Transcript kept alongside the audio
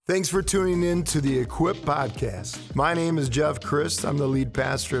Thanks for tuning in to the Equip Podcast. My name is Jeff Christ. I'm the lead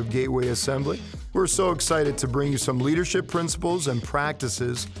pastor of Gateway Assembly. We're so excited to bring you some leadership principles and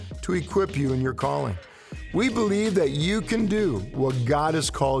practices to equip you in your calling. We believe that you can do what God has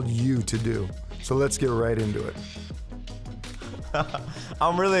called you to do. So let's get right into it.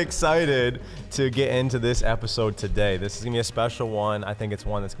 I'm really excited to get into this episode today. This is going to be a special one. I think it's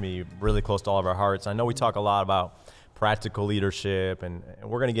one that's going to be really close to all of our hearts. I know we talk a lot about practical leadership, and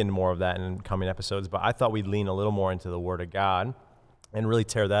we're going to get into more of that in coming episodes, but I thought we'd lean a little more into the Word of God and really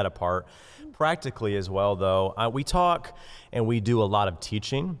tear that apart. Practically as well, though, we talk and we do a lot of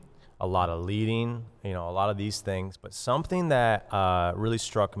teaching, a lot of leading, a lot of these things, but something that really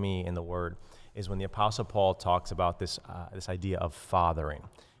struck me in the Word is when the Apostle Paul talks about this idea of fathering.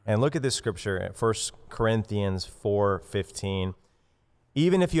 And look at this scripture, 1 Corinthians 4:15.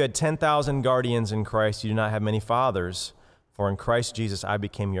 Even if you had 10,000 guardians in Christ, you do not have many fathers. For in Christ Jesus, I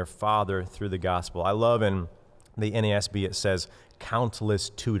became your father through the gospel. I love in the NASB, it says countless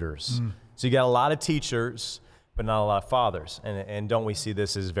tutors. So you got a lot of teachers, but not a lot of fathers. And don't we see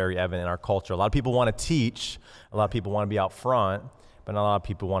this as very evident in our culture? A lot of people want to teach. A lot of people want to be out front, but not a lot of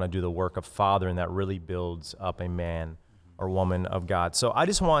people want to do the work of father, and that really builds up a man or woman of God. So I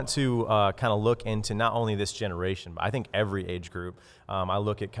just want to kind of look into not only this generation, but I think every age group. I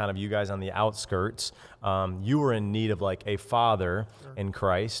look at kind of you guys on the outskirts. You were in need of like a father in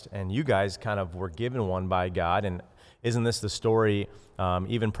Christ, and you guys kind of were given one by God. And isn't this the story,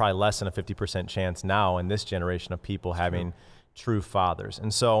 even probably less than a 50% chance now in this generation of people having true fathers?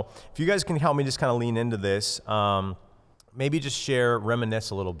 And so if you guys can help me just kind of lean into this, maybe just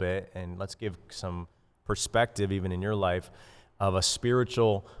reminisce a little bit, and let's give some perspective, even in your life, of a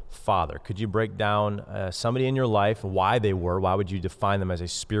spiritual father. Could you break down somebody in your life, why would you define them as a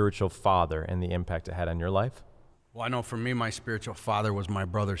spiritual father and the impact it had on your life? Well, I know for me, my spiritual father was my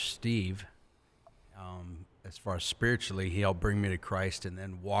brother Steve. As far as spiritually, he helped bring me to Christ and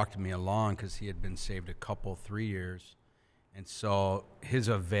then walked me along because he had been saved 3 years. And so his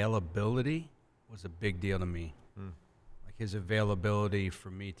availability was a big deal to me. His availability for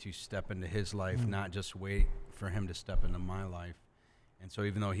me to step into his life, not just wait for him to step into my life. And so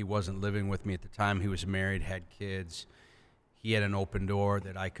even though he wasn't living with me at the time, he was married, had kids, he had an open door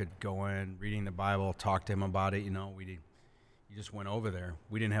that I could go in, reading the Bible, talk to him about it. You just went over there.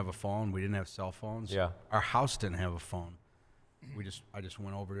 We didn't have a phone. We didn't have cell phones. Yeah. Our house didn't have a phone. I just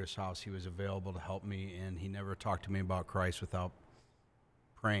went over to his house. He was available to help me, and he never talked to me about Christ without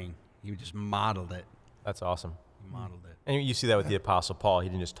praying. He just modeled it. That's awesome. He modeled it. And you see that with the Apostle Paul. He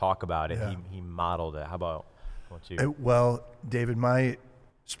didn't just talk about it. Yeah. He modeled it. How about you? Well, David, my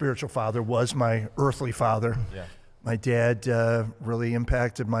spiritual father was my earthly father. Yeah. My dad really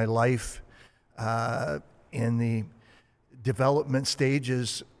impacted my life in the development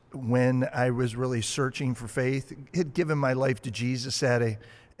stages when I was really searching for faith. Had given my life to Jesus at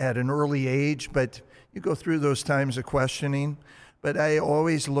an early age, but you go through those times of questioning. But I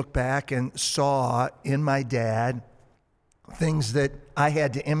always look back and saw in my dad things that I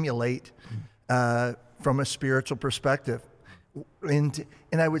had to emulate from a spiritual perspective. And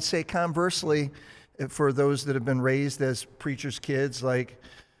I would say conversely, for those that have been raised as preachers' kids like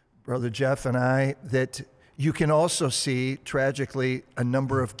Brother Jeff and I, that you can also see, tragically, a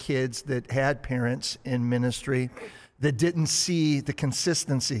number of kids that had parents in ministry that didn't see the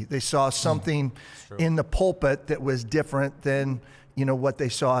consistency. They saw something in the pulpit that was different than what they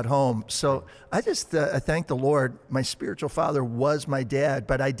saw at home. So I just I thank the Lord. My spiritual father was my dad,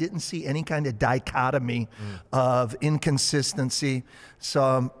 but I didn't see any kind of dichotomy of inconsistency.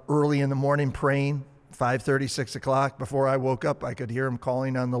 So early in the morning praying, 5:30, 6 o'clock, before I woke up, I could hear him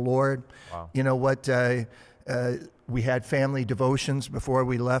calling on the Lord. Wow. You know what? We had family devotions before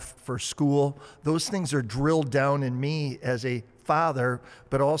we left for school. Those things are drilled down in me as a father,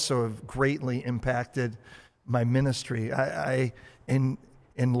 but also have greatly impacted my ministry. I in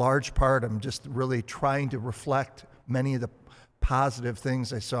large part, I'm just really trying to reflect many of the positive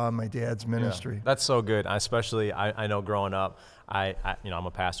things I saw in my dad's ministry. Yeah, that's so good. Especially, I know growing up, I'm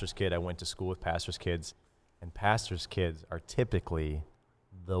a pastor's kid. I went to school with pastor's kids, and pastor's kids are typically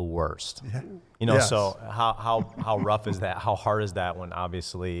the worst. Yeah. Yes. So how rough is that? How hard is that when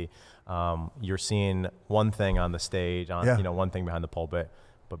obviously you're seeing one thing on the stage, one thing behind the pulpit,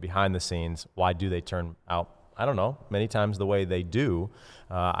 but behind the scenes, why do they turn out, I don't know, many times the way they do,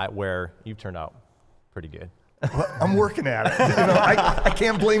 where you've turned out pretty good. Well, I'm working at it. I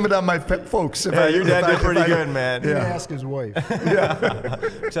can't blame it on my folks. Your dad did pretty good, man. Yeah. Ask his wife.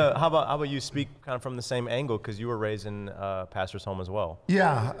 So how about you speak kind of from the same angle, because you were raised in pastor's home as well?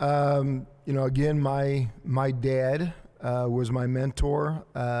 Yeah. Again, my dad was my mentor.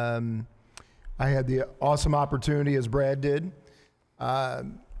 I had the awesome opportunity, as Brad did,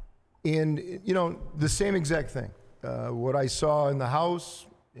 and the same exact thing. What I saw in the house,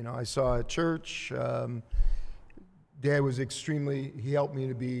 I saw at church. Dad was he helped me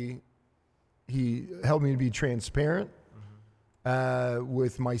to be transparent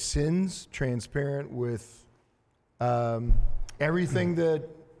with my sins, transparent with everything that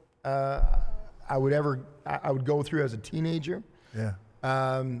I would go through as a teenager. Yeah.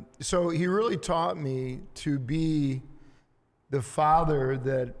 So he really taught me to be the father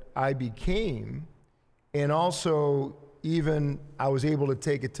that I became, and also even I was able to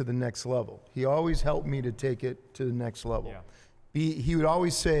take it to the next level. He always helped me to take it to the next level. Yeah. He would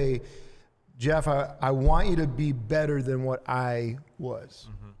always say, Jeff, I want you to be better than what I was.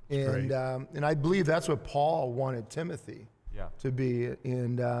 And I believe that's what Paul wanted Timothy to be.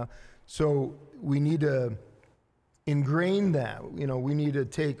 And so we need to ingrain that. We need to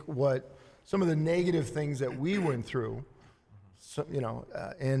take some of the negative things that we went through,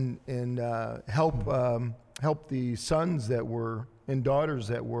 and help the sons that were and daughters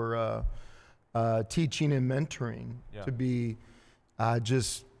that were teaching and mentoring to be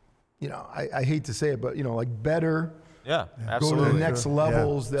just, I hate to say it, but like better. Yeah, Go absolutely. to the next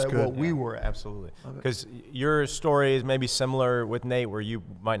levels that what we were at. Absolutely. Because your story is maybe similar with Nate, where you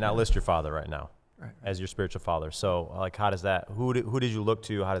might not list your father right now as your spiritual father. So, like, how does that? Who did you look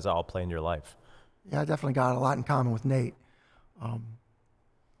to? How does that all play in your life? Yeah, I definitely got a lot in common with Nate.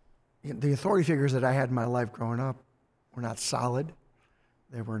 The authority figures that I had in my life growing up were not solid.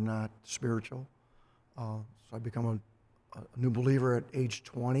 They were not spiritual. So I become a new believer at age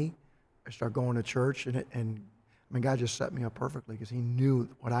 20. I start going to church, and God just set me up perfectly because He knew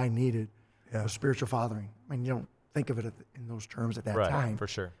what I needed was spiritual fathering. I mean, you don't think of it in those terms at that time. For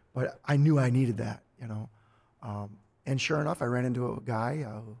sure. But I knew I needed that, And sure enough, I ran into a guy.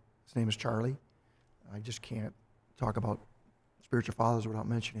 His name is Charlie. I just can't talk about spiritual fathers without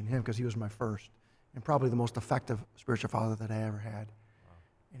mentioning him because he was my first and probably the most effective spiritual father that I ever had. Wow.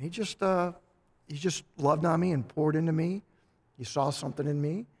 And he just loved on me and poured into me. He saw something in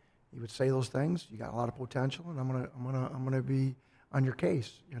me. He would say those things. You got a lot of potential, and I'm gonna be on your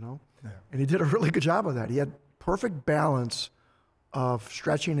case, Yeah. And he did a really good job of that. He had perfect balance of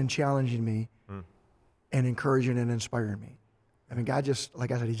stretching and challenging me, and encouraging and inspiring me. I mean, God just,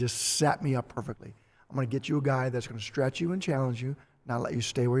 like I said, He just set me up perfectly. I'm gonna get you a guy that's gonna stretch you and challenge you, not let you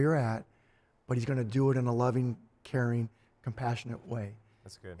stay where you're at, but He's gonna do it in a loving, caring, compassionate way.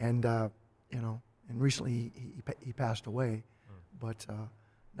 That's good. And and recently he passed away, but.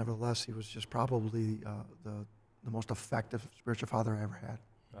 Nevertheless, he was just probably the most effective spiritual father I ever had.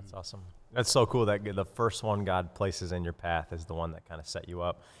 That's awesome. That's so cool that the first one God places in your path is the one that kind of set you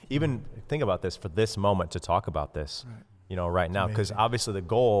up. Even think about this for this moment to talk about this, right now, because obviously the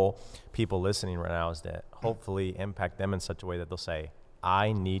goal, people listening right now, is to hopefully impact them in such a way that they'll say,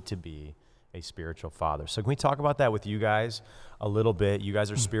 I need to be a spiritual father. So can we talk about that with you guys a little bit? You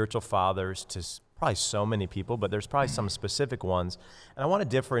guys are spiritual fathers to probably so many people, but there's probably some specific ones. And I want to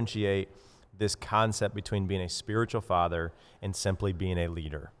differentiate this concept between being a spiritual father and simply being a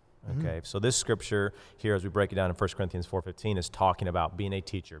leader. Okay, so this scripture here, as we break it down in 1 Corinthians 4:15, is talking about being a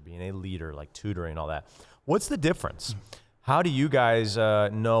teacher, being a leader, like tutoring, all that. What's the difference? How do you guys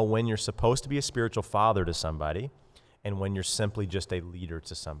know when you're supposed to be a spiritual father to somebody and when you're simply just a leader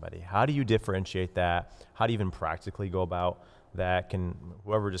to somebody? How do you differentiate that? How do you even practically go about that? Can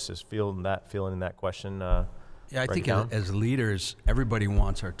whoever just is feeling in that question? I think as leaders, everybody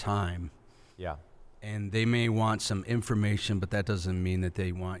wants our time. Yeah. And they may want some information, but that doesn't mean that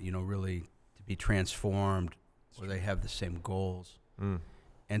they want, really to be transformed or they have the same goals.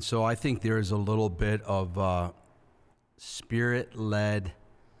 And so I think there is a little bit of spirit-led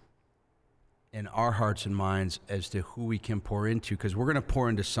in our hearts and minds as to who we can pour into, because we're going to pour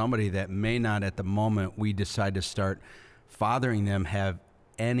into somebody that may not at the moment we decide to start fathering them have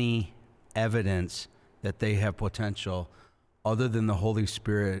any evidence that they have potential other than the Holy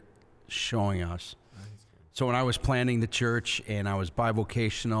Spirit showing us. So when I was planning the church and I was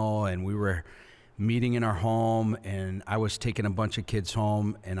bivocational and we were meeting in our home and I was taking a bunch of kids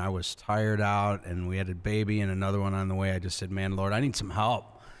home and I was tired out and we had a baby and another one on the way, I just said, man, Lord, I need some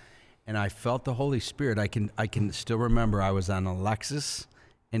help. And I felt the Holy Spirit. I can still remember I was on a Lexus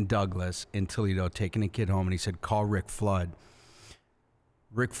in Douglas in Toledo taking a kid home, and He said, call Rick Flood.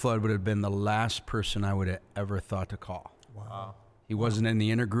 Rick Flood would have been the last person I would have ever thought to call. Wow. He wasn't in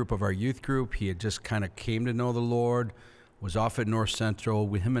the inner group of our youth group. He had just kind of came to know the Lord, was off at North Central.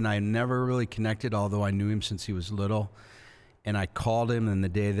 With him and I never really connected, although I knew him since he was little. And I called him, and the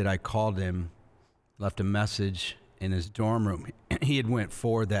day that I called him, left a message, in his dorm room. He had went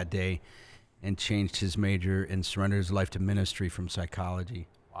forward that day and changed his major and surrendered his life to ministry from psychology.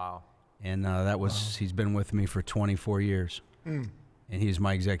 Wow. And he's been with me for 24 years. And he's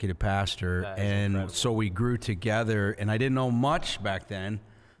my executive pastor. That is And incredible. so we grew together, and I didn't know much back then.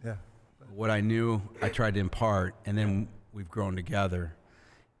 Yeah. What I knew, I tried to impart, and then we've grown together.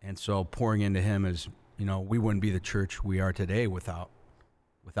 And so pouring into him is, we wouldn't be the church we are today without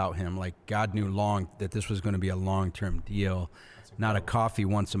him. Like, God knew that this was going to be a long-term deal, not a coffee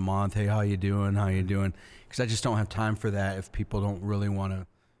once a month. Hey, how you doing? How you doing? Because I just don't have time for that if people don't really want to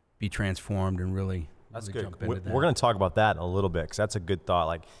be transformed and really That's really good. jump into that. We're going to talk about that in a little bit because that's a good thought.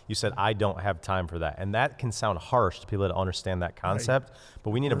 Like you said, I don't have time for that. And that can sound harsh to people that don't understand that concept,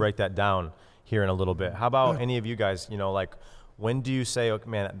 but we need to break that down here in a little bit. How about any of you guys, like when do you say, okay,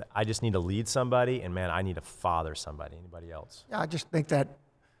 man, I just need to lead somebody and man, I need to father somebody? Anybody else? Yeah, I just think that,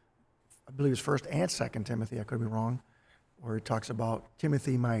 I believe it's 1 and 2 Timothy, I could be wrong, where it talks about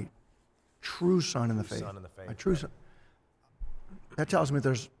Timothy, my true son in the faith. Son in the faith, My true son. That tells me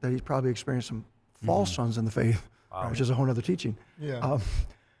that he's probably experienced some false sons in the faith, which is a whole other teaching. Yeah.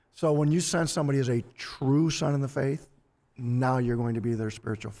 So when you sense somebody as a true son in the faith, now you're going to be their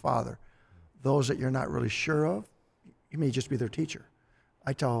spiritual father. Those that you're not really sure of, you may just be their teacher.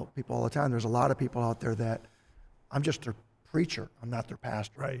 I tell people all the time, there's a lot of people out there that I'm just their preacher. I'm not their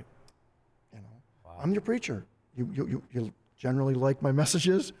pastor. Right. I'm your preacher. You generally like my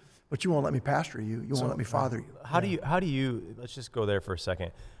messages, but you won't let me pastor you. You won't let me father you. How do you, let's just go there for a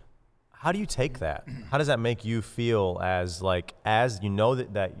second. How do you take that? How does that make you feel as you know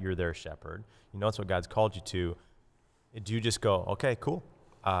that you're their shepherd? You know that's what God's called you to. Do you just go, okay, cool.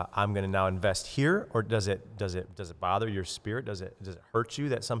 I'm going to now invest here, or does it bother your spirit? Does it hurt you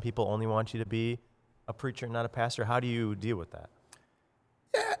that some people only want you to be a preacher, not a pastor? How do you deal with that?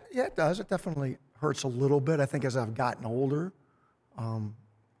 Yeah, it does. It definitely hurts a little bit. I think as I've gotten older, I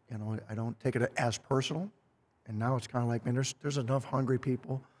don't take it as personal. And now it's kind of like, man, there's enough hungry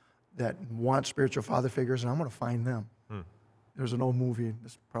people that want spiritual father figures, and I'm going to find them. There's an old movie,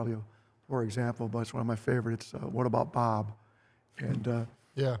 this is probably a poor example, but it's one of my favorites. What About Bob? And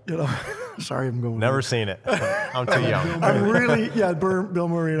Yeah. sorry, I'm going. Never seen it. I'm too young. I'm really, Bill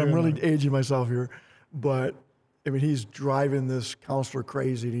Murray, and I'm really aging myself here. But, I mean, he's driving this counselor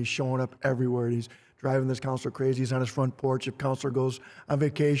crazy, and he's showing up everywhere. And he's driving this counselor crazy. He's on his front porch. If counselor goes on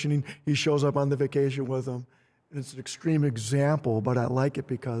vacation, he shows up on the vacation with him. And it's an extreme example, but I like it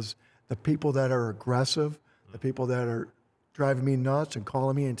because the people that are aggressive, the people that are driving me nuts and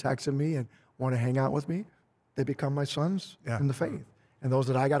calling me and texting me and want to hang out with me, they become my sons in the faith. And those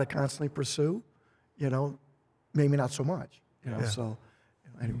that I got to constantly pursue, maybe not so much. So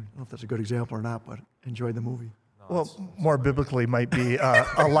anyway, I don't know if that's a good example or not, but enjoyed the movie. Well, more biblically might be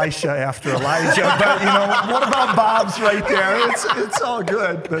Elisha after Elijah, but what about Bob's right there? It's all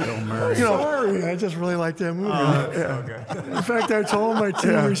good. But, Sorry, I just really like that movie. In fact, I told my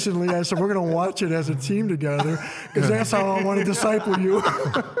team recently, I said, we're going to watch it as a team together because that's how I want to disciple you.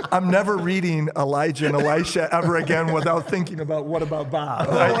 I'm never reading Elijah and Elisha ever again without thinking about what about Bob.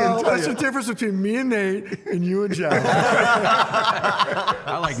 That's the difference between me and Nate and you and Jeff.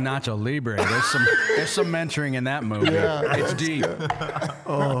 I like Nacho Libre. There's some mentoring in that movie. It's deep.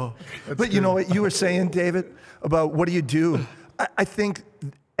 But you know what you were saying, David, about what do you do? I think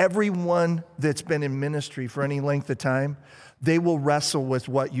everyone that's been in ministry for any length of time, they will wrestle with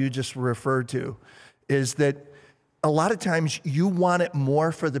what you just referred to, is that a lot of times you want it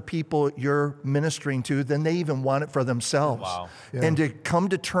more for the people you're ministering to than they even want it for themselves. Wow. Yeah. And to come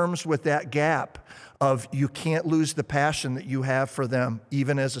to terms with that gap of you can't lose the passion that you have for them,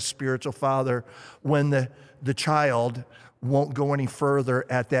 even as a spiritual father, when the child won't go any further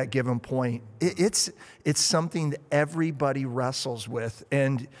at that given point. It's something that everybody wrestles with,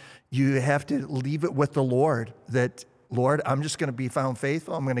 and you have to leave it with the Lord that, Lord, I'm just going to be found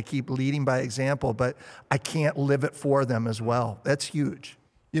faithful. I'm going to keep leading by example, but I can't live it for them as well. That's huge.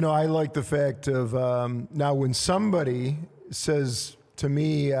 I like the fact of now when somebody says to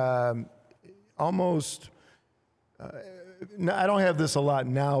me, almost, I don't have this a lot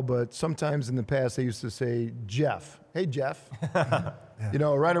now, but sometimes in the past they used to say, Jeff. Hey, Jeff.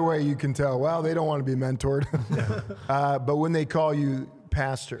 Right away you can tell, well, they don't want to be mentored. But when they call you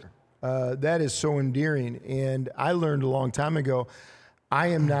pastor, that is so endearing. And I learned a long time ago, I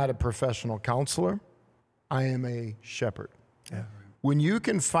am not a professional counselor. I am a shepherd. Yeah. When you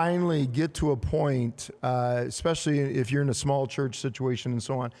can finally get to a point, especially if you're in a small church situation and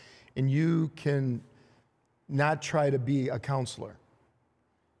so on, and you can not try to be a counselor.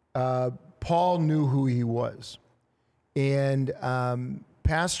 Paul knew who he was. And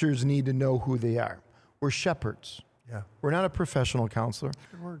pastors need to know who they are. We're shepherds. Yeah. We're not a professional counselor.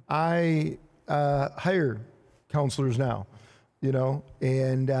 I hire counselors now, you know,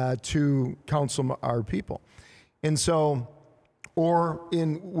 and to counsel our people. And so,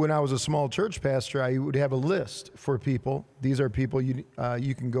 when I was a small church pastor, I would have a list for people. These are people you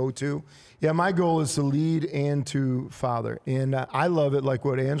can go to. Yeah, my goal is to lead and to father. And I love it, like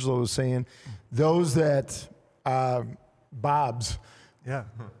what Angela was saying, those that, Bobs, Yeah.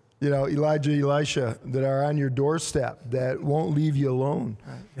 you know, Elijah, Elisha, that are on your doorstep, that won't leave you alone.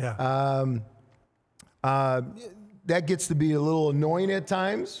 Yeah. That gets to be a little annoying at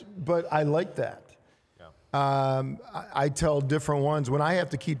times, but I like that. I tell different ones when I have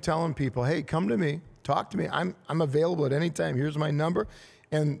to keep telling people, hey, come to me, talk to me. I'm available at any time. Here's my number.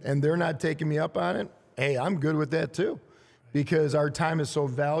 And they're not taking me up on it. Hey, I'm good with that too, because our time is so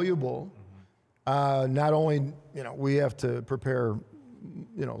valuable. Not only, you know, we have to prepare,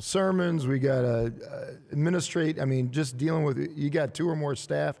 you know, sermons, we got to administrate. I mean, just dealing with it, you got 2 or more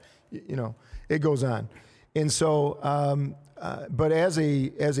staff, you know, it goes on. And so, but as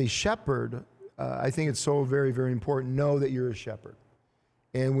a shepherd, I think it's so very, very important. Know that you're a shepherd.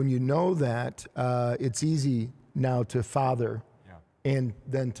 And when you know that, it's easy now to father and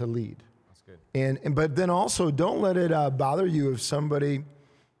then to lead. That's good. But then also don't let it bother you if somebody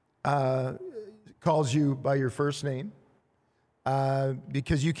calls you by your first name,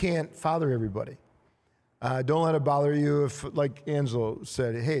 because you can't father everybody. Don't let it bother you if, like Angelo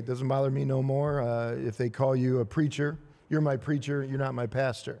said, hey, it doesn't bother me no more if they call you a preacher. You're my preacher, you're not my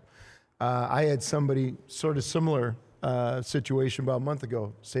pastor. I had somebody sort of similar situation about a month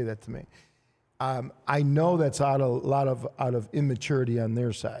ago say that to me. I know that's out of immaturity on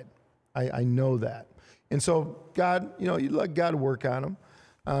their side. I know that. And so God, you know, you let God work on them.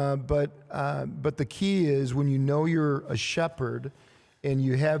 But the key is when you know you're a shepherd and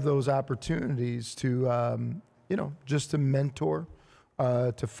you have those opportunities to, you know, just to mentor,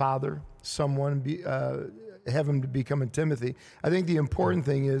 to father someone, have them to become a Timothy. I think the important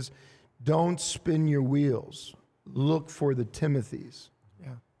thing is don't spin your wheels. Look for the Timothys.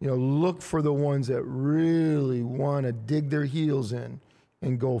 Yeah. You know, look for the ones that really want to dig their heels in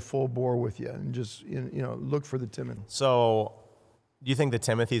and go full bore with you, and just, you know, look for the Timothy. So, do you think the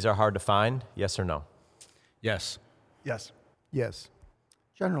Timothys are hard to find? Yes or no? Yes. Yes. Yes.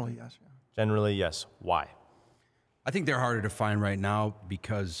 Generally, yes. Yeah. Generally, yes. Why? I think they're harder to find right now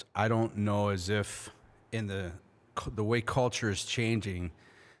because I don't know as if in the way culture is changing,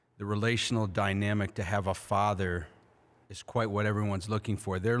 the relational dynamic to have a father is quite what everyone's looking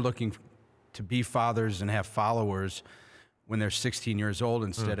for. They're looking to be fathers and have followers when they're 16 years old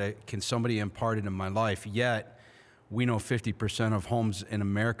instead of, can somebody impart it in my life? Yet, we know 50% of homes in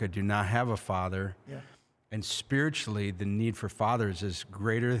America do not have a father. Yeah. And spiritually, the need for fathers is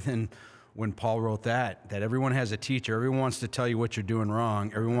greater than when Paul wrote that everyone has a teacher. Everyone wants to tell you what you're doing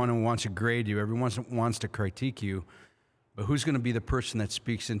wrong. Everyone wants to grade you. Everyone wants to critique you. But who's going to be the person that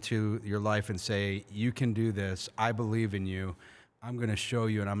speaks into your life and say, you can do this. I believe in you. I'm going to show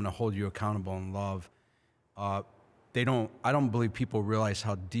you and I'm going to hold you accountable in love. I don't believe people realize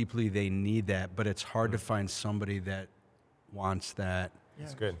how deeply they need that, but it's hard to find somebody that wants that.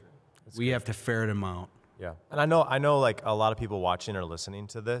 That's good. We have to ferret them out. Yeah. And I know like a lot of people watching or listening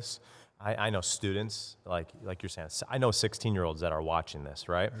to this, I know students, like you're saying, I know 16-year-olds that are watching this,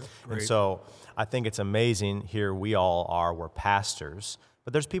 right? Great. And so I think it's amazing here we're pastors,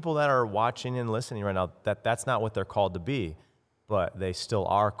 but there's people that are watching and listening right now that's not what they're called to be, but they still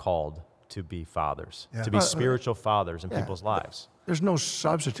are called to be fathers, to be spiritual fathers in people's lives. There's no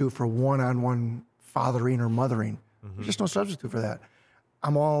substitute for one-on-one fathering or mothering. There's just no substitute for that.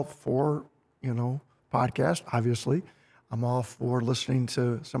 I'm all for, you know, podcast, obviously. I'm all for listening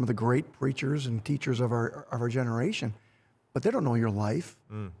to some of the great preachers and teachers of our generation, but they don't know your life,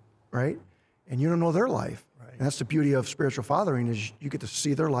 right? And you don't know their life. Right. And that's the beauty of spiritual fathering is you get to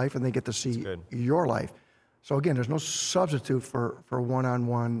see their life and they get to see your life. So again, there's no substitute for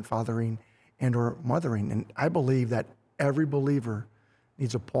one-on-one fathering and or mothering. And I believe that every believer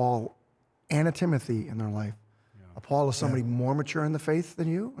needs a Paul and a Timothy in their life. Yeah. A Paul is somebody more mature in the faith than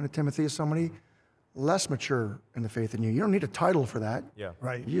you, and a Timothy is somebody less mature in the faith than you. You don't need a title for that. Yeah.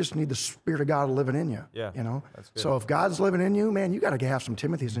 Right. You just need the Spirit of God living in you. Yeah. You know? That's good. So if God's living in you, man, you got to have some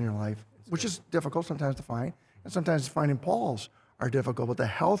Timothys in your life, which is difficult sometimes to find. And sometimes finding Pauls are difficult. But the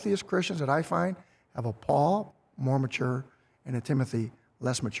healthiest Christians that I find have a Paul, more mature, and a Timothy,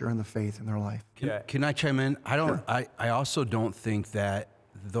 less mature in the faith in their life. Can I chime in? I also don't think that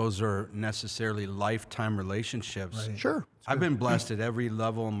those are necessarily lifetime relationships. Right. Sure. I've been blessed at every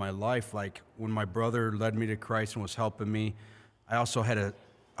level in my life. Like when my brother led me to Christ and was helping me, I also had a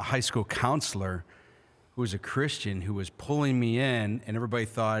high school counselor who was a Christian who was pulling me in, and everybody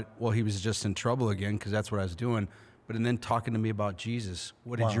thought, well, he was just in trouble again because that's what I was doing. But and then talking to me about Jesus.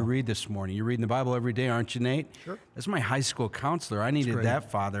 What did you read this morning? You're reading the Bible every day, aren't you, Nate? Sure. That's my high school counselor. I needed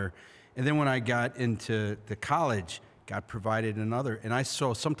that father. And then when I got into the college, God provided another. And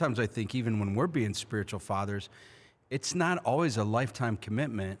sometimes I think even when we're being spiritual fathers, it's not always a lifetime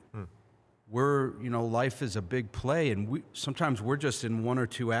commitment. Life is a big play, and sometimes we're just in 1 or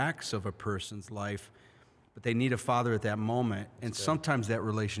 2 acts of a person's life, but they need a father at that moment. And sometimes that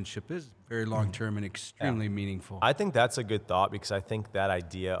relationship is very long-term and extremely meaningful. I think that's a good thought, because I think that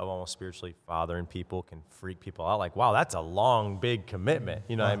idea of almost spiritually fathering people can freak people out. Like, wow, that's a long, big commitment.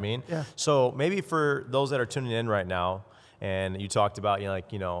 You know what I mean? Yeah. So maybe for those that are tuning in right now, and you talked about,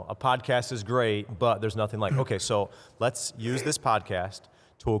 a podcast is great, but there's nothing like, okay, so let's use this podcast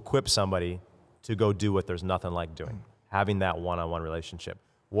to equip somebody to go do what there's nothing like doing, having that one-on-one relationship.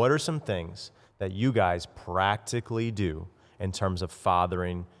 What are some things that you guys practically do in terms of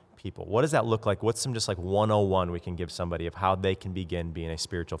fathering people? What does that look like? What's some just like 101 we can give somebody of how they can begin being a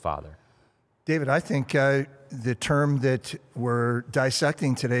spiritual father? David, I think the term that we're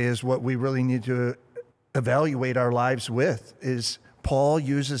dissecting today is what we really need to evaluate our lives with. Is Paul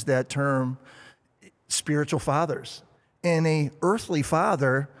uses that term, spiritual fathers. And a earthly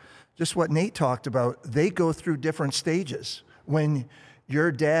father, just what Nate talked about, they go through different stages. When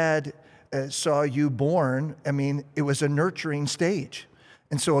your dad saw you born, it was a nurturing stage.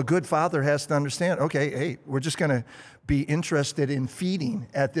 And so a good father has to understand, okay, hey, we're just going to be interested in feeding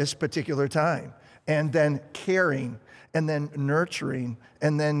at this particular time, and then caring, and then nurturing.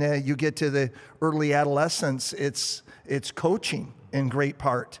 And then you get to the early adolescence, it's coaching in great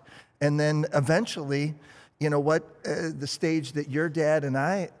part. And then eventually, the stage that your dad and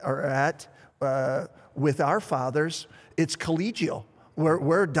I are at with our fathers, it's collegial.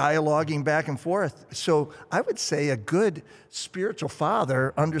 We're dialoguing back and forth. So I would say a good spiritual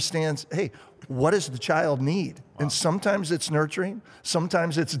father understands, hey, what does the child need? Wow. And sometimes it's nurturing,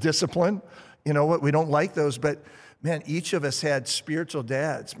 sometimes it's discipline. You know what? We don't like those, but man, each of us had spiritual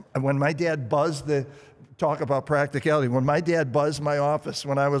dads. When my dad buzzed talk about practicality. When my dad buzzed my office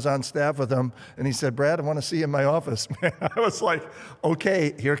when I was on staff with him, and he said, Brad, I want to see you in my office. Man, I was like,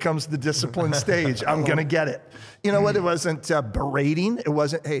 okay, here comes the discipline stage. I'm going to get it. You know what? It wasn't berating. It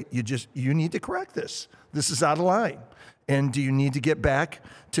wasn't, hey, you need to correct this. This is out of line. And do you need to get back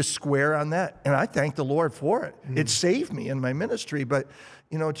to square on that? And I thank the Lord for it. It saved me in my ministry. But,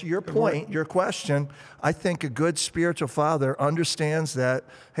 to your point, your question, I think a good spiritual father understands that,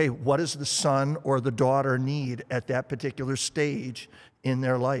 hey, what does the son or the daughter need at that particular stage in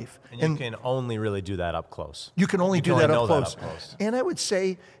their life? And you can only really do that up close. You can only do that up close. That up close. And I would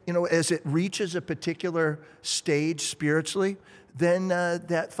say, as it reaches a particular stage spiritually, then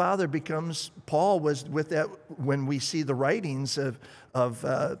that father becomes, Paul was with that, when we see the writings of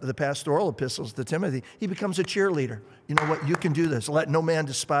the pastoral epistles to Timothy, he becomes a cheerleader. You know what? You can do this. Let no man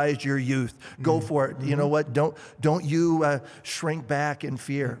despise your youth. Go for it. You know what? Don't you shrink back in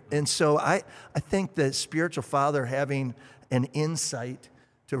fear. And so I think the spiritual father having an insight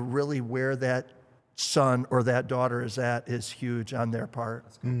to really where that son or that daughter is at is huge on their part.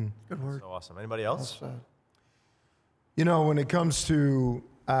 That's good. Good word. So awesome. Anybody else? When it comes to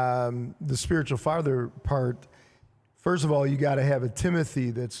the spiritual father part, first of all, you got to have a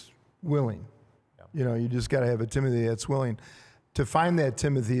Timothy that's willing. Yeah. You just got to have a Timothy that's willing. To find that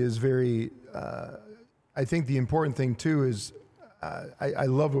Timothy is very, I think the important thing too is, I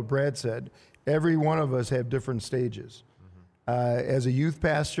love what Brad said. Every one of us have different stages. As a youth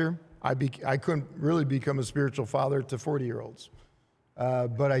pastor, I couldn't really become a spiritual father to 40-year-olds,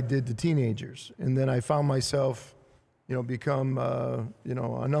 but I did to teenagers. And then I found myself become,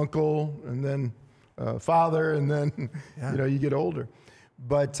 an uncle, and then father, and then, you get older.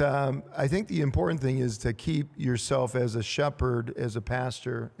 But I think the important thing is to keep yourself as a shepherd, as a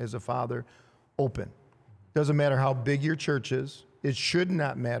pastor, as a father, open. Doesn't matter how big your church is. It should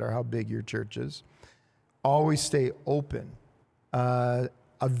not matter how big your church is. Always stay open,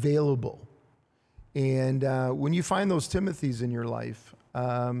 available. And when you find those Timothys in your life,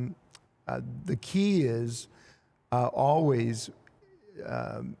 the key is, always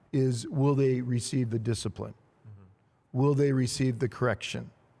is, will they receive the discipline? Will they receive the correction?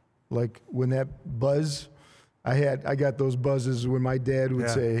 Like when that buzz, I got those buzzes when my dad would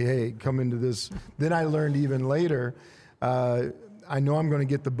say, hey, come into this. Then I learned even later, I know I'm going to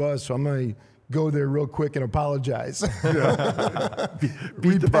get the buzz, so I'm going to go there real quick and apologize.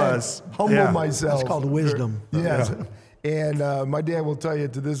 Beat the buzz. Humble myself. It's called wisdom. Yes. And my dad will tell you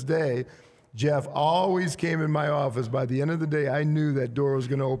to this day, Jeff always came in my office. By the end of the day, I knew that door was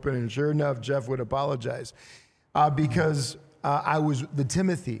going to open, and sure enough, Jeff would apologize because I was the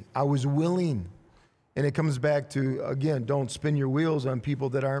Timothy. I was willing. And it comes back to, again, don't spin your wheels on people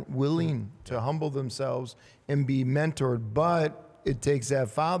that aren't willing to humble themselves and be mentored. But it takes that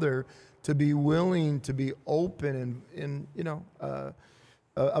father to be willing to be open and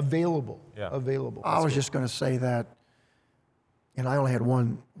available. Yeah. Available. I was just going to say that, and I only had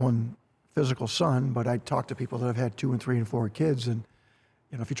one physical son, but I talked to people that have had 2 and 3 and 4 kids, and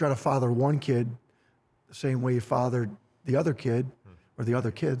if you try to father one kid the same way you fathered the other kid or the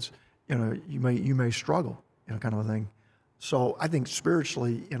other kids, you may struggle, kind of a thing. So I think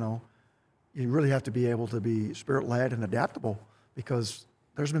spiritually, you really have to be able to be spirit-led and adaptable, because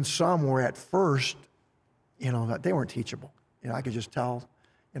there's been some where at first, that they weren't teachable. I could just tell,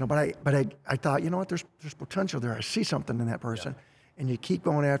 but I thought, there's potential there. I see something in that person, and you keep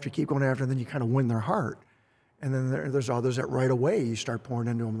going after, and then you kind of win their heart. And then there's others that right away you start pouring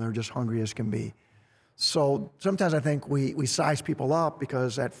into them, and they're just hungry as can be. So sometimes I think we size people up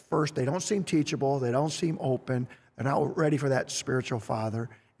because at first they don't seem teachable, they don't seem open, they're not ready for that spiritual father,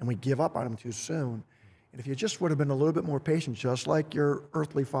 and we give up on them too soon. And if you just would have been a little bit more patient, just like your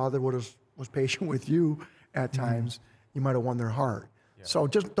earthly father was patient with you at times, you might have won their heart. Yeah. So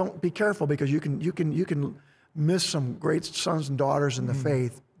just don't be careful, because you can miss some great sons and daughters in the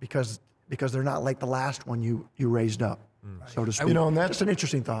faith because they're not like the last one you raised up, so to speak. And that's just an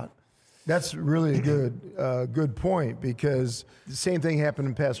interesting thought. That's really a good point, because the same thing happened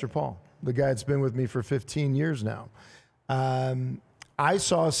in Pastor Paul, the guy that's been with me for 15 years now. I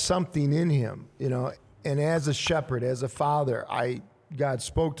saw something in him, and as a shepherd, as a father, God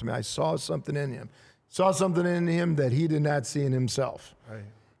spoke to me. I saw something in him. Saw something in him that he did not see in himself. Right.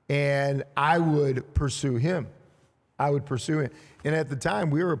 And I would pursue him. And at the time,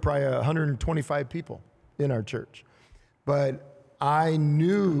 we were probably 125 people in our church. But I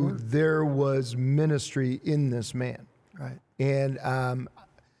knew there was ministry in this man. Right. And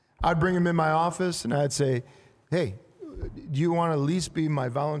I'd bring him in my office and I'd say, hey, do you want to at least be my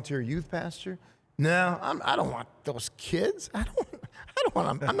volunteer youth pastor? No, I don't want those kids. I don't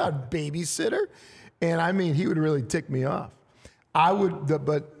want. I'm not a babysitter. And I mean, he would really tick me off.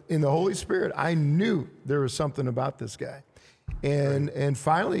 But in the Holy Spirit, I knew there was something about this guy. And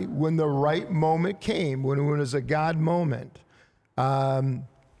finally, when the right moment came, when it was a God moment,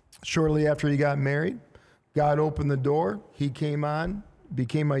 shortly after he got married, God opened the door. He came on,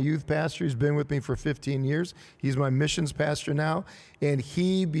 became my youth pastor. He's been with me for 15 years. He's my missions pastor now. And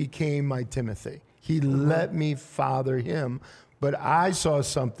he became my Timothy. He let me father him. But I saw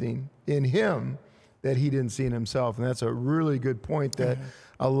something in him that he didn't see in himself. And that's a really good point, that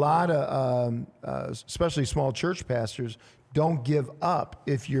a lot of, especially small church pastors, don't give up.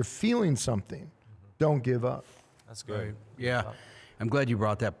 If you're feeling something, don't give up. That's good. Right. Yeah. I'm glad you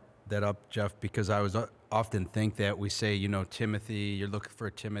brought that up, Jeff, because I was often think that we say, Timothy, you're looking for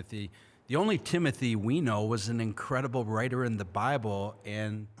a Timothy. The only Timothy we know was an incredible writer in the Bible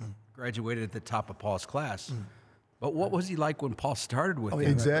and graduated at the top of Paul's class. But what was he like when Paul started with him?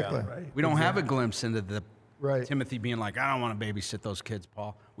 Exactly. Yeah, right. We don't have a glimpse into the Right. Timothy being like, I don't want to babysit those kids,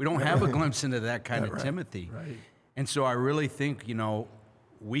 Paul. We don't have a glimpse into that kind of Timothy. Right. And so I really think,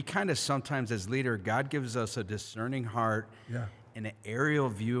 we kind of sometimes as leader, God gives us a discerning heart and an aerial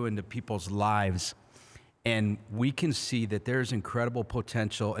view into people's lives. And we can see that there's incredible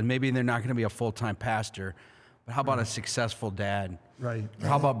potential, and maybe they're not going to be a full-time pastor, but how about a successful dad? Right.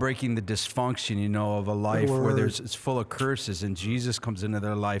 How about breaking the dysfunction, of a life where it's full of curses, and Jesus comes into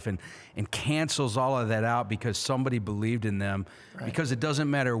their life and cancels all of that out because somebody believed in them. Right. Because it doesn't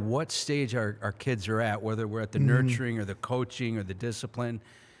matter what stage our kids are at, whether we're at the nurturing or the coaching or the discipline,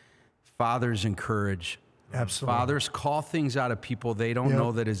 fathers encourage. Absolutely. Fathers call things out of people they don't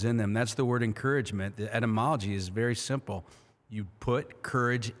know that is in them. That's the word encouragement. The etymology is very simple. You put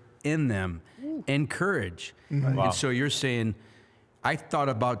courage in them. Encourage. Wow. And so you're saying, I thought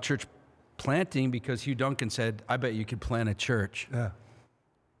about church planting because Hugh Duncan said, I bet you could plant a church. Yeah.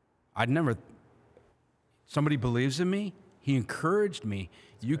 Somebody believes in me. He encouraged me.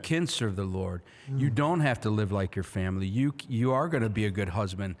 You can serve the Lord. You don't have to live like your family. You are going to be a good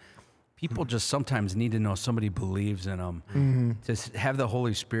husband. People just sometimes need to know somebody believes in them. To have the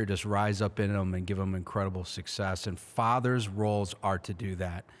Holy Spirit just rise up in them and give them incredible success. And fathers' roles are to do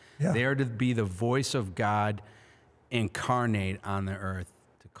that. Yeah. They are to be the voice of God incarnate on the earth,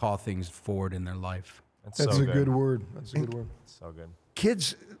 to call things forward in their life. That's a good word. That's a good word. So good.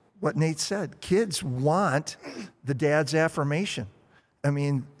 Kids, what Nate said, kids want the dad's affirmation. I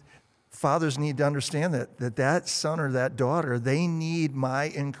mean, fathers need to understand that son or that daughter, they need my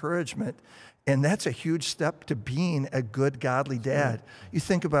encouragement. And that's a huge step to being a good, godly dad. You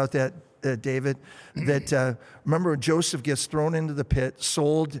think about that, David, that remember Joseph gets thrown into the pit,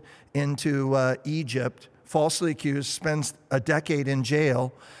 sold into Egypt, falsely accused, spends a decade in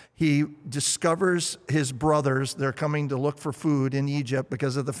jail. He discovers his brothers. They're coming to look for food in Egypt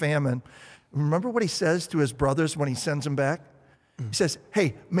because of the famine. Remember what he says to his brothers when he sends them back? He says,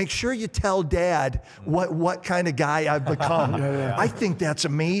 hey, make sure you tell Dad what kind of guy I've become. I think that's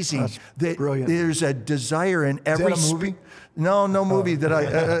amazing. That's brilliant. There's a desire in every... Is that a movie? No movie that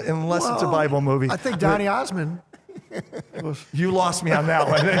unless it's a Bible movie. I think Donny Osmond. You lost me on that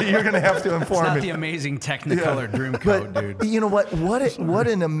one. You're going to have to inform It's not me. the amazing Technicolor Dreamcoat, But dude. you know what? What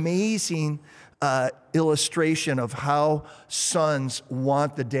an amazing illustration of how sons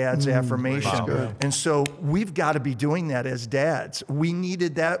want the dad's affirmation. Wow. And so we've got to be doing that as dads. We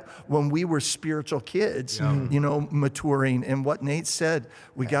needed that when we were spiritual kids, maturing. And what Nate said,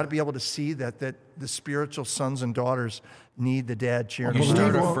 we got to be able to see that the spiritual sons and daughters need the dad cheering You them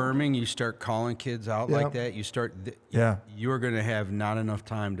start on. affirming, you start calling kids out like that, you start, you're going to have not enough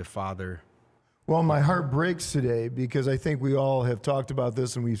time to father. Well, my heart breaks today because I think we all have talked about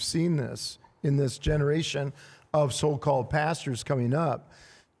this and we've seen this in this generation of so-called pastors coming up.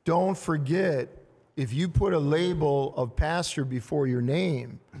 Don't forget, if you put a label of pastor before your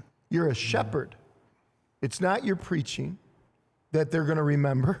name, you're a shepherd. It's not your preaching that they're going to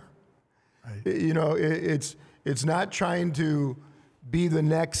remember. It's not trying to be the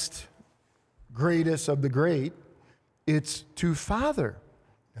next greatest of the great. It's to father.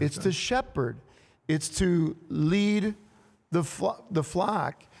 It's to shepherd. It's to lead the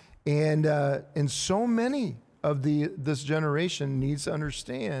flock. And so many of this generation needs to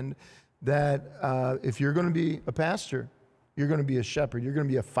understand that if you're going to be a pastor, you're going to be a shepherd. You're going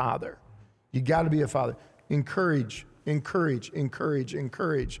to be a father. You got to be a father. Encourage.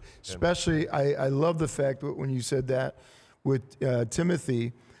 Especially, I love the fact that when you said that with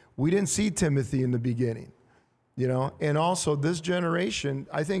Timothy, we didn't see Timothy in the beginning, And also this generation,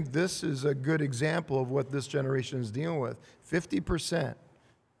 I think this is a good example of what this generation is dealing with. 50%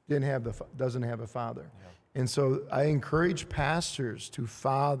 doesn't have a father. Yeah. And so I encourage pastors to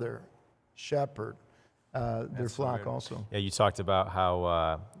father, shepherd their flock also. Yeah, you talked about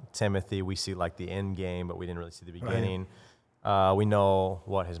how Timothy, we see like the end game, but we didn't really see the beginning. Right. We know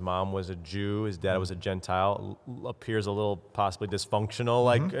his mom was a Jew, his dad was a Gentile, appears a little possibly dysfunctional,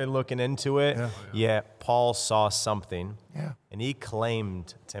 like looking into it. Yeah. Yet Paul saw something, and he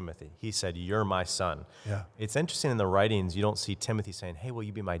claimed Timothy. He said, "You're my son." Yeah. It's interesting in the writings, you don't see Timothy saying, "Hey, will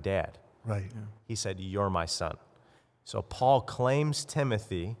you be my dad?" Right. Yeah. He said, "You're my son." So Paul claims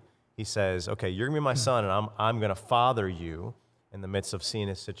Timothy. He says, "Okay, you're gonna be my son, and I'm gonna father you." In the midst of seeing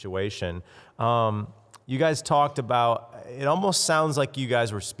his situation. You guys talked about, it almost sounds like you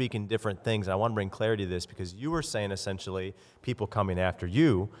guys were speaking different things. I want to bring clarity to this because you were saying essentially people coming after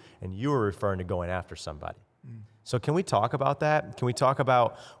you, and you were referring to going after somebody. So can we talk about that? Can we talk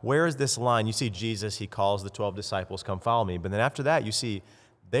about where is this line? You see Jesus, he calls the 12 disciples, come follow me. But then after that, you see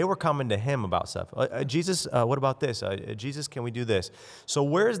they were coming to him about stuff. Jesus, what about this? Jesus, can we do this? So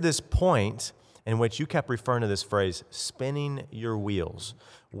where's this point in which you kept referring to this phrase, spinning your wheels?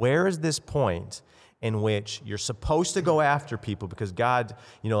 Where is this point in which you're supposed to go after people because God,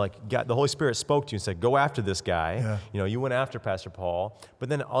 the Holy Spirit spoke to you and said, go after this guy. Yeah. You went after Pastor Paul. But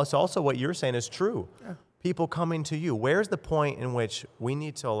then also what you're saying is true. Yeah. People coming to you. Where's the point in which we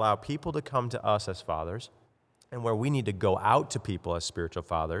need to allow people to come to us as fathers and where we need to go out to people as spiritual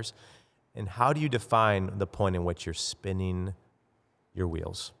fathers? And how do you define the point in which you're spinning your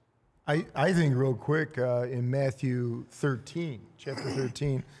wheels? I think real quick in Matthew 13, chapter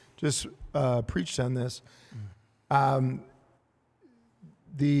 13, just preached on this.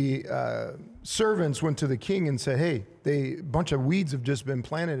 The servants went to the king and said, "Hey, a bunch of weeds have just been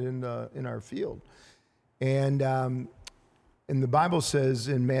planted in our field," and the Bible says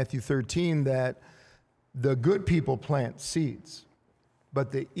in Matthew 13 that the good people plant seeds,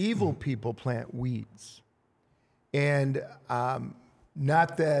 but the evil people plant weeds, and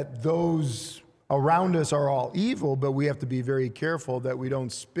not that those around us are all evil, but we have to be very careful that we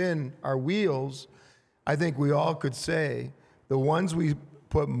don't spin our wheels. I think we all could say the ones we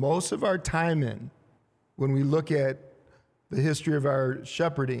put most of our time in, when we look at the history of our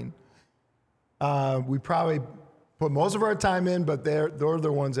shepherding, we probably put most of our time in, but they're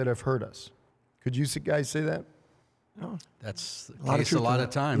the ones that have hurt us. Could you guys say that? No. That's the A lot of case a truth lot to of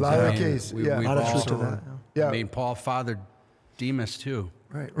that. times. A lot of case, yeah. We've A lot of truth to also- that. Yeah. I mean, Paul fathered Demas too.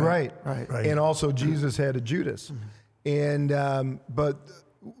 Right. Right. And also Jesus had a Judas. And but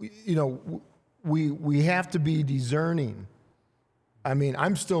we have to be discerning. I mean,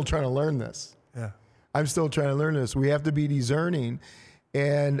 I'm still trying to learn this. Yeah. I'm still trying to learn this. We have to be discerning,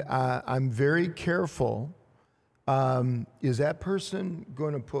 and I'm very careful. Is that person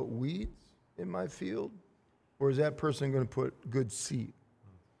going to put weeds in my field, or is that person going to put good seed?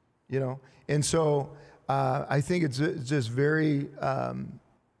 And so I think it's just very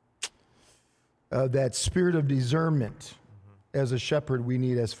that spirit of discernment as a shepherd we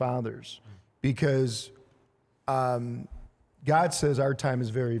need as fathers, because God says our time is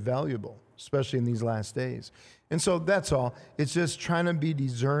very valuable, especially in these last days. And so that's all. It's just trying to be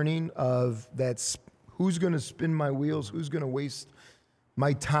discerning of that. Who's going to spin my wheels? Who's going to waste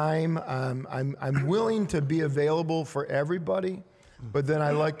my time? I'm willing to be available for everybody, but then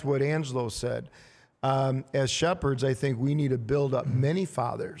I liked what Angelo said. As shepherds, I think we need to build up many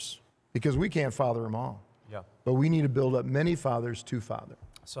fathers, because we can't father them all. Yeah. But we need to build up many fathers to father.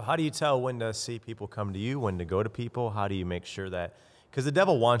 So how do you tell when to see people come to you, when to go to people? How do you make sure that, because the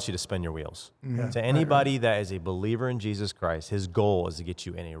devil wants you to spin your wheels. Yeah. To anybody that is a believer in Jesus Christ, his goal is to get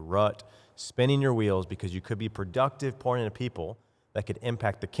you in a rut, spinning your wheels, because you could be productive, pouring into people that could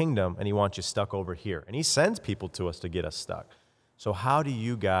impact the kingdom, and he wants you stuck over here. And he sends people to us to get us stuck. So how do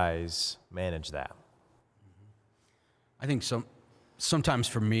you guys manage that? I think sometimes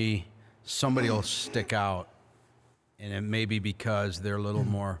for me, somebody will stick out, and it may be because they're a little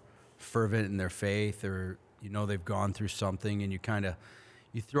more fervent in their faith, or they've gone through something, and you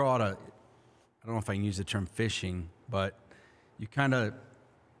throw out I don't know if I can use the term fishing, but you kind of,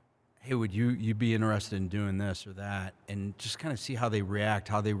 hey, would you be interested in doing this or that, and just kind of see how they react,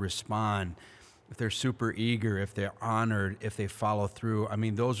 how they respond, if they're super eager, if they're honored, if they follow through. I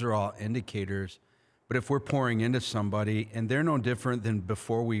mean, those are all indicators. But if we're pouring into somebody and they're no different than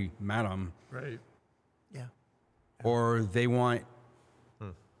before we met them, Right. Yeah. or they want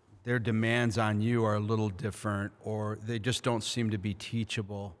their demands on you are a little different, or they just don't seem to be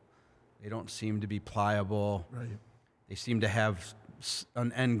teachable, they don't seem to be pliable, Right. they seem to have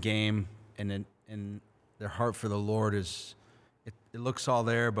an end game, and their heart for the Lord is, it looks all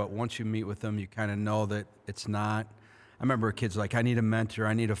there, but once you meet with them, you kind of know that it's not. I remember kids like, I need a mentor,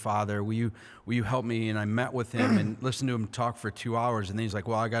 I need a father, will you help me? And I met with him and listened to him talk for 2 hours, and then he's like,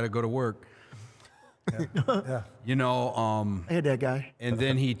 well, I got to go to work. Yeah. I had that guy. And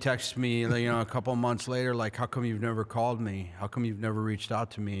then he texts me, a couple months later, like, how come you've never called me? How come you've never reached out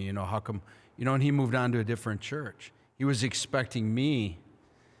to me? How come, and he moved on to a different church. He was expecting me,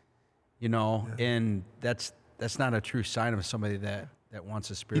 and that's not a true sign of somebody that wants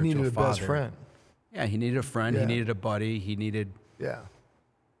a He spiritual needed a father. best friend. Yeah, he needed a friend. Yeah. He needed a buddy. He needed. Yeah.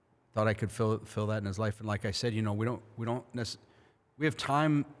 Thought I could fill that in his life. And like I said, we have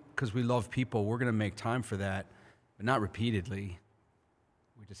time because we love people. We're gonna make time for that, but not repeatedly.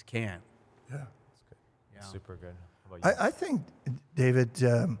 We just can't. Yeah. Yeah. Super good. How about you? I think, David,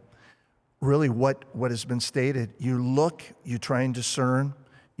 really what has been stated, you look, you try and discern,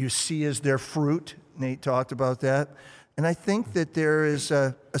 you see as their fruit. Nate talked about that. And I think that there is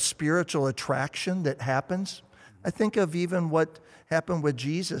a spiritual attraction that happens. I think of even what happened with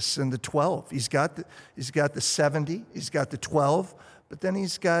Jesus and the 12. He's got the 70, he's got the 12, but then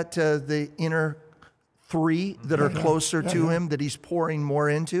he's got the inner 3 that are closer to him that he's pouring more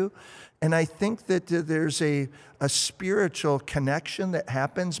into. And I think that there's a spiritual connection that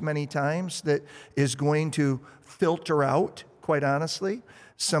happens many times that is going to filter out, quite honestly,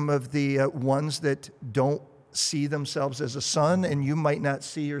 some of the ones that don't see themselves as a son, and you might not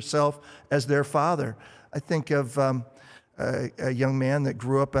see yourself as their father. I think of a young man that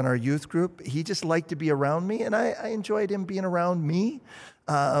grew up in our youth group. He just liked to be around me, and I enjoyed him being around me.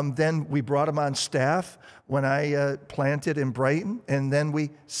 Then we brought him on staff when I planted in Brighton, and then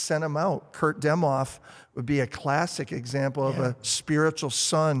we sent him out. Kurt Demoff would be a classic example of a spiritual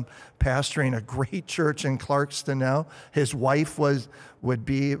son pastoring a great church in Clarkston now. His wife would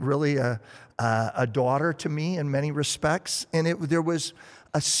be really a daughter to me in many respects, and there was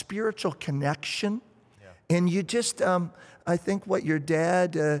a spiritual connection. And you just, I think what your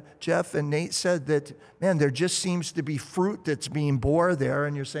dad, Jeff and Nate said, that, man, there just seems to be fruit that's being bore there.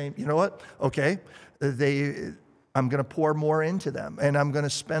 And you're saying, you know what? Okay, I'm going to pour more into them, and I'm going to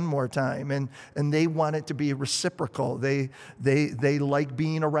spend more time. And they want it to be reciprocal. They like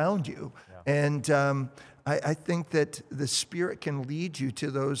being around you. Yeah. And I think that the Spirit can lead you to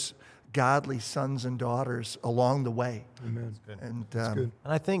those godly sons and daughters along the way. Amen. And That's good.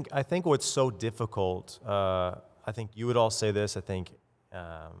 And I think what's so difficult, I think you would all say this, I think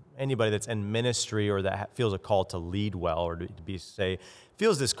anybody that's in ministry or that feels a call to lead well or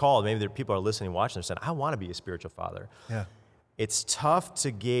feels this call, maybe there people are listening, watching, they're saying, I want to be a spiritual father. yeah. it's tough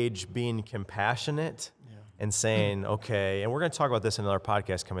to gauge being compassionate and saying, okay, and we're going to talk about this in another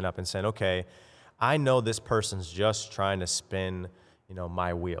podcast coming up, and saying, okay, I know this person's just trying to spin,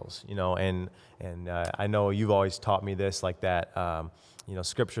 my wheels, and I know you've always taught me this, like that,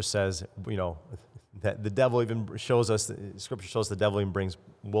 Scripture says, that the devil even shows us, Scripture shows the devil even brings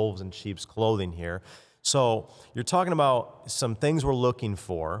wolves in sheep's clothing here. So you're talking about some things we're looking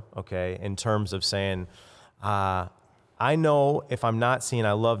for, okay, in terms of saying, I know if I'm not seeing,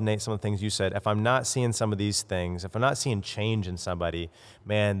 I love, Nate, some of the things you said, if I'm not seeing some of these things, if I'm not seeing change in somebody,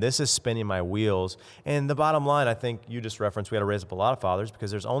 man, this is spinning my wheels. And the bottom line, I think you just referenced, we got to raise up a lot of fathers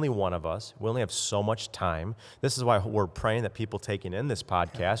because there's only one of us. We only have so much time. This is why we're praying that people taking in this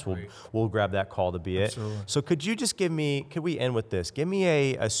podcast will grab that call to be it. Absolutely. So could you just could we end with this? Give me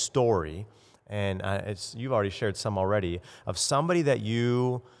a story, and you've already shared some already, of somebody that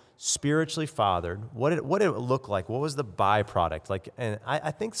you spiritually fathered. What did it look like? What was the byproduct? And I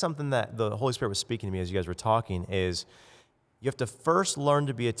think something that the Holy Spirit was speaking to me as you guys were talking is you have to first learn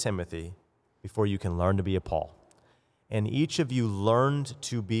to be a Timothy before you can learn to be a Paul. And each of you learned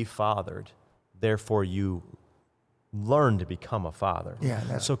to be fathered, therefore you learn to become a father. Yeah,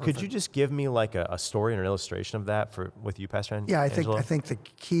 that's so perfect. could you just give me like a story or an illustration of that with you, Pastor Angelo? Yeah, I think the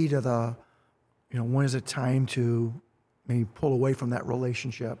key to the, when is it time to maybe pull away from that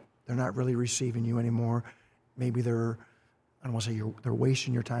relationship? They're not really receiving you anymore. Maybe I don't want to say they're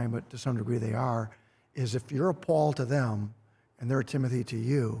wasting your time, but to some degree they are, is if you're a Paul to them and they're a Timothy to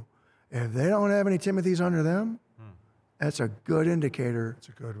you, if they don't have any Timothys under them, that's a good indicator That's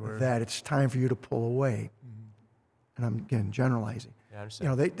a good word. that it's time for you to pull away. And I'm, again, generalizing. Yeah, I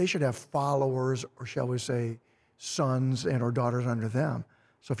understand. They should have followers, or shall we say, sons and or daughters under them.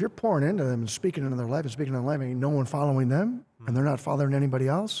 So if you're pouring into them and speaking into their life and no one following them, and they're not fathering anybody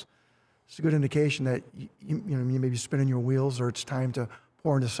else, it's a good indication that you may be spinning your wheels, or it's time to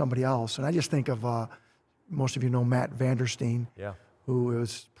pour into somebody else. And I just think of, most of you know Matt Vanderstein, who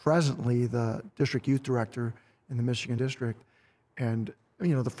is presently the district youth director in the Michigan district. And,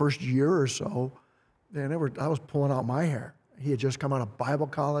 the first year or so, I was pulling out my hair. He had just come out of Bible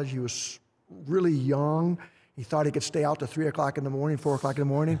college. He was really young. He thought he could stay out to 3 o'clock in the morning, 4 o'clock in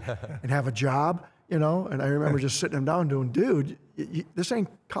the morning, and have a job, And I remember just sitting him down doing, dude, this ain't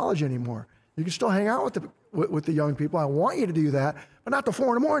college anymore. You can still hang out with the young people. I want you to do that, but not till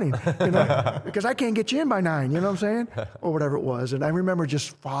 4 in the morning, because I can't get you in by 9, you know what I'm saying? Or whatever it was. And I remember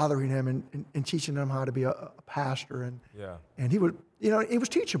just fathering him and teaching him how to be a pastor. And he would, it was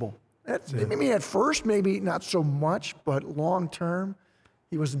teachable. Maybe at first, maybe not so much, but long term,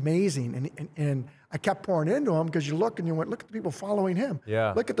 he was amazing. And I kept pouring into him, because you look and you went, look at the people following him.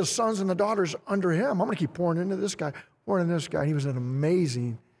 Yeah. Look at the sons and the daughters under him. I'm going to keep pouring into this guy, pouring into this guy. He was an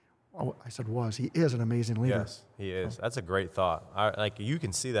amazing, he is an amazing leader. Yes, he is. That's a great thought. You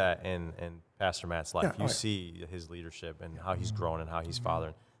can see that in Pastor Matt's life. Yeah, you see his leadership and how he's grown and how he's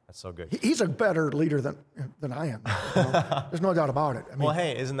fathered. That's so good. He's a better leader than I am. There's no doubt about it. I mean, Well,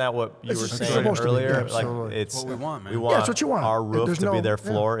 hey, isn't that what you were It's saying supposed to be, earlier? absolutely. It's what we want, man. We want Yeah, it's what you want. our roof There's to be no- their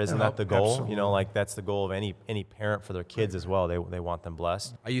floor. Isn't yeah, that the goal? absolutely. That's the goal of any parent for their kids as well. They want them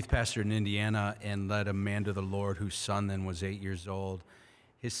blessed. I youth pastored in Indiana and led a man to the Lord whose son then was 8 years old.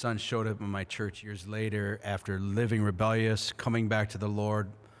 His son showed up in my church years later after living rebellious, coming back to the Lord,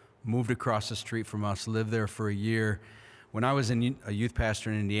 moved across the street from us, lived there for a year. When I was a youth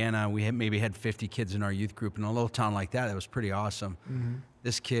pastor in Indiana, we maybe had 50 kids in our youth group. In a little town like that was pretty awesome. Mm-hmm.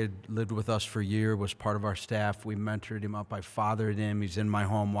 This kid lived with us for a year, was part of our staff. We mentored him up. I fathered him. He's in my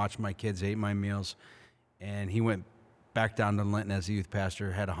home, watched my kids, ate my meals. And he went back down to Linton as a youth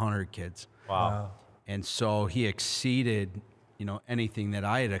pastor, had 100 kids. Wow. And so he exceeded, anything that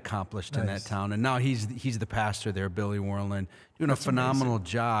I had accomplished in that town. And now he's the pastor there, Billy Worland, doing a phenomenal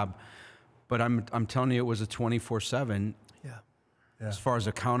job. But I'm telling you, it was a 24/7 as far as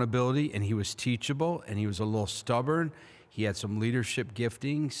accountability, and he was teachable, and he was a little stubborn. He had some leadership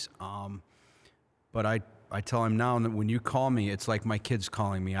giftings. But I tell him now that when you call me, it's like my kids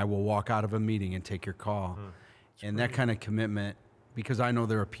calling me. I will walk out of a meeting and take your call. And that kind of commitment, because I know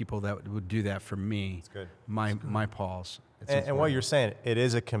there are people that would do that for me. It's good. My Pauls. And what you're saying, it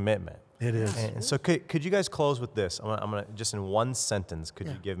is a commitment. It is. And so could you guys close with this? I'm gonna just in one sentence, could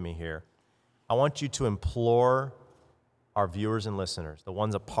you give me here? I want you to implore our viewers and listeners, the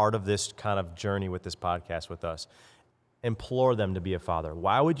ones a part of this kind of journey with this podcast with us, implore them to be a father.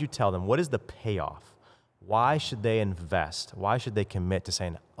 Why would you tell them? What is the payoff? Why should they invest? Why should they commit to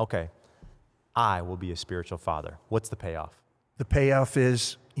saying, okay, I will be a spiritual father? What's the payoff? The payoff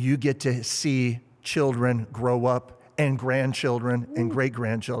is you get to see children grow up and grandchildren and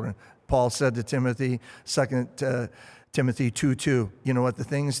great-grandchildren. Paul said to Timothy, 2 Timothy 2:2. You know what? The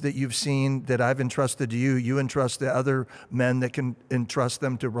things that you've seen that I've entrusted to you, you entrust to other men that can entrust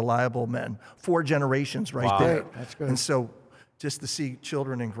them to reliable men. 4 generations right there. That's good. And so just to see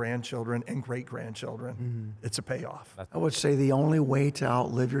children and grandchildren and great-grandchildren, it's a payoff. I would say the only way to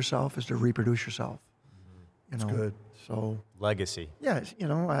outlive yourself is to reproduce yourself. You know? good. So, Legacy. yeah, you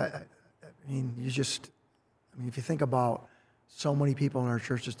know, I mean, if you think about so many people in our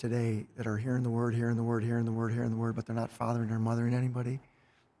churches today that are hearing the word, but they're not fathering or mothering anybody,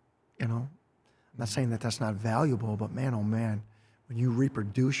 you know. I'm not saying that that's not valuable, but man, oh man, when you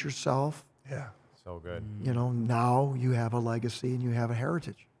reproduce yourself, Yeah. So good. you know, now you have a legacy and you have a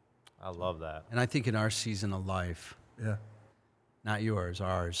heritage. I love that. And I think in our season of life, Yeah. not yours,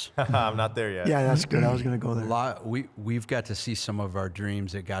 ours, I'm not there yet. Yeah, that's good. I was going to go there. we've got to see some of our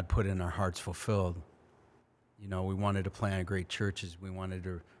dreams that God put in our hearts fulfilled. You know, we wanted to plant great churches. We wanted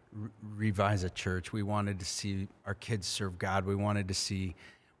to revise a church. We wanted to see our kids serve God. We've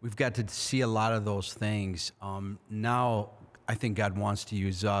got to see a lot of those things. Now, I think God wants to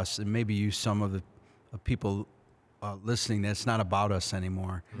use us and maybe use some of the people listening. That's not about us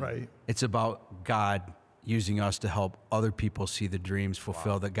anymore. Right. It's about God using us to help other people see the dreams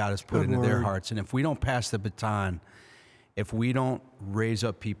fulfilled that God has put into their hearts. And if we don't pass the baton, if we don't raise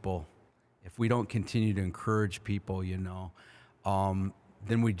up people, if we don't continue to encourage people, you know,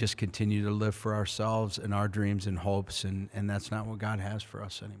 then we just continue to live for ourselves and our dreams and hopes, and that's not what God has for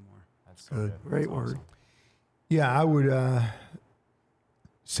us anymore. That's so good. Great word. Yeah, I would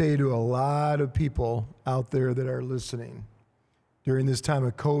say to a lot of people out there that are listening during this time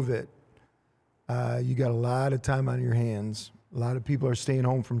of COVID, you got a lot of time on your hands. A lot of people are staying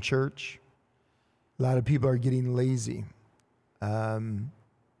home from church. A lot of people are getting lazy.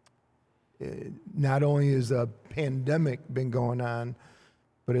 Not only has a pandemic been going on,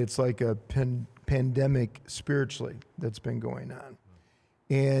 but it's like a pandemic spiritually that's been going on.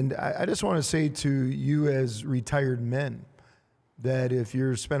 And I just want to say to you as retired men that if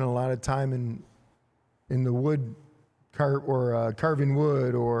you're spending a lot of time in the wood carving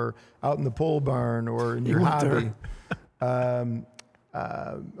wood or out in the pole barn or in your hobby. I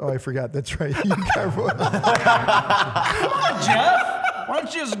forgot. That's right. You carve wood. Come on, Jeff. Why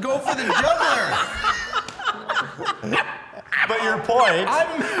don't you just go for the juggler? But your point.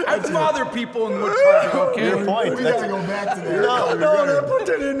 I bother people in wood carving, okay? Your point. We got to go back to that. No, put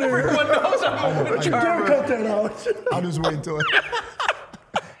that in there. Everyone knows I'm a wood carver. Cut that out. I'll just wait until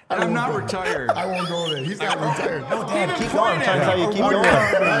And I'm not retired. I won't go there. He's not retired. No, Dad, keep going. I'm trying to tell you, keep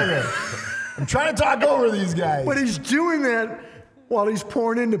going. I'm trying to talk over these guys. But he's doing that while he's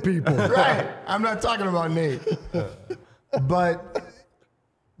pouring into people. Right. I'm not talking about Nate. But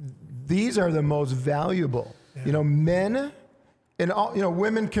these are the most valuable. Yeah. You know, men and all, you know,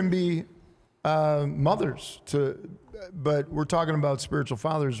 women can be mothers but we're talking about spiritual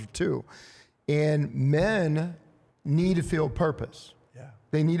fathers too. And men need to feel purpose. Yeah.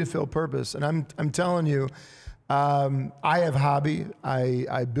 They need to feel purpose. And I'm telling you, I have hobby.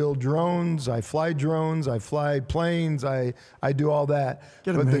 I build drones. I fly drones. I fly planes. I do all that.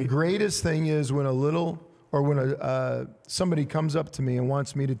 But the greatest thing is when somebody comes up to me and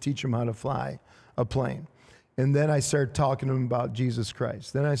wants me to teach them how to fly a plane. And then I start talking to them about Jesus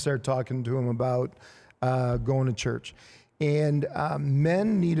Christ. Then I start talking to them about going to church. And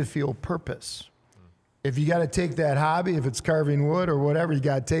men need to feel purpose. If you got to take that hobby, if it's carving wood or whatever, you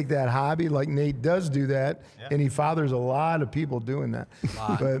got to take that hobby, like Nate does do that, and he fathers a lot of people doing that.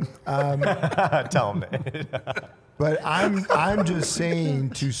 But tell him that. But I'm just saying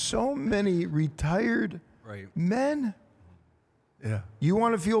to so many retired men, you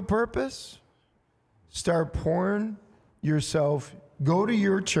want to feel purpose? Start pouring yourself. Go to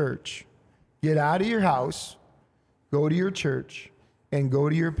your church. Get out of your house. Go to your church and go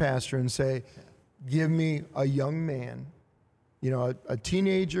to your pastor and say, give me a young man, you know, a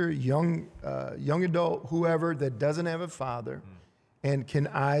teenager, young adult, whoever that doesn't have a father, and can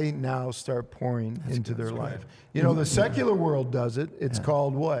I now start pouring into their life? You know, the secular world does it. It's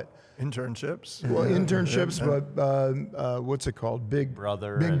called what? Internships. Well, internships, but what's it called? Big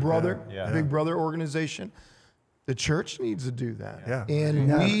Brother organization. The church needs to do that. Yeah.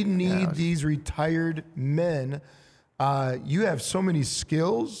 And we need these retired men. You have so many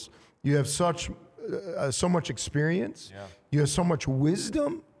skills. You have so much experience. Yeah. You have so much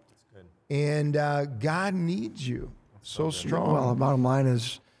wisdom. That's good. And God needs you so strong. Well, the bottom line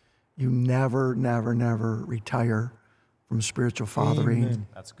is you never retire from spiritual fathering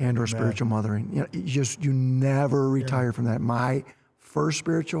and or spiritual mothering. You know, you never retire from that. My first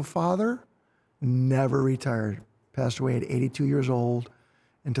spiritual father never retired. Passed away at 82 years old.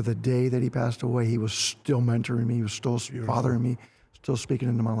 And to the day that he passed away, he was still mentoring me. He was still fathering me, still speaking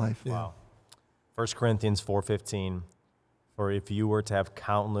into my life. Wow. 1 Corinthians 4:15, for if you were to have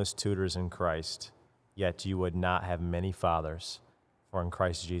countless tutors in Christ, yet you would not have many fathers, for in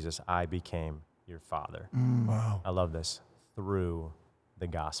Christ Jesus I became your father. Wow. I love this. Through the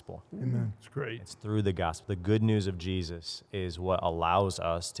gospel. Amen. It's great. It's through the gospel. The good news of Jesus is what allows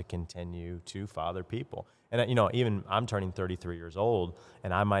us to continue to father people. And, you know, even I'm turning 33 years old,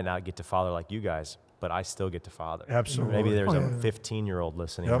 and I might not get to father like you guys, but I still get to father. Absolutely. Maybe there's a 15-year-old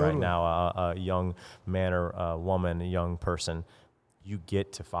listening right now, a young man or a woman, a young person. You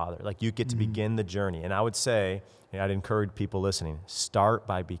get to father. Like, you get to begin the journey. And I would say, and I'd encourage people listening, start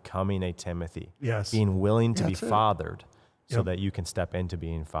by becoming a Timothy. Yes. Being willing to be That's it. fathered so Yep. that you can step into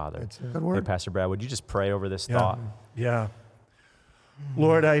being fathered. Good Hey, word. Pastor Brad, would you just pray over this Yeah. thought? Yeah.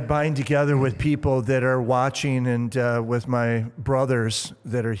 Lord, I bind together with people that are watching and with my brothers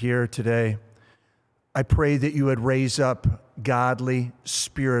that are here today. I pray that you would raise up godly,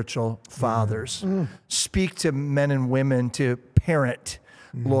 spiritual fathers. Speak to men and women to parent,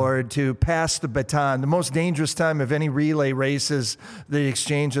 Lord, to pass the baton. The most dangerous time of any relay race is the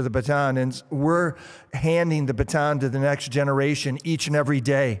exchange of the baton. And we're handing the baton to the next generation each and every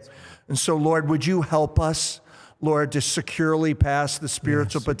day. And so, Lord, would you help us, Lord, to securely pass the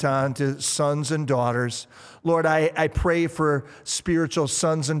spiritual baton to sons and daughters. Lord, I pray for spiritual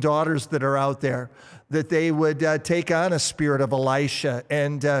sons and daughters that are out there, that they would take on a spirit of Elisha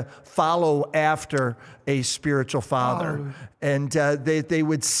and follow after a spiritual father, and they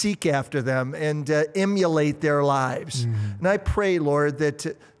would seek after them and emulate their lives. And I pray, Lord,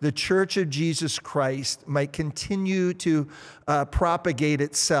 that the Church of Jesus Christ might continue to propagate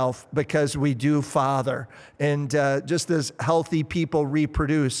itself because we do father. And just as healthy people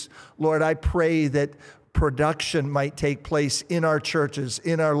reproduce, Lord, I pray that production might take place in our churches,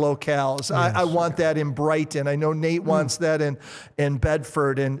 in our locales. I want that in Brighton. I know Nate wants that in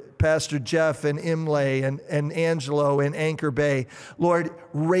Bedford, and Pastor Jeff and Imlay and Angelo in Anchor Bay. Lord,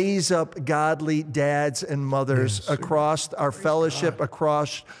 raise up godly dads and mothers across our fellowship,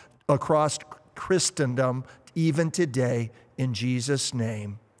 across Christendom, even today, in Jesus'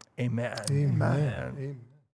 name. Amen. Amen.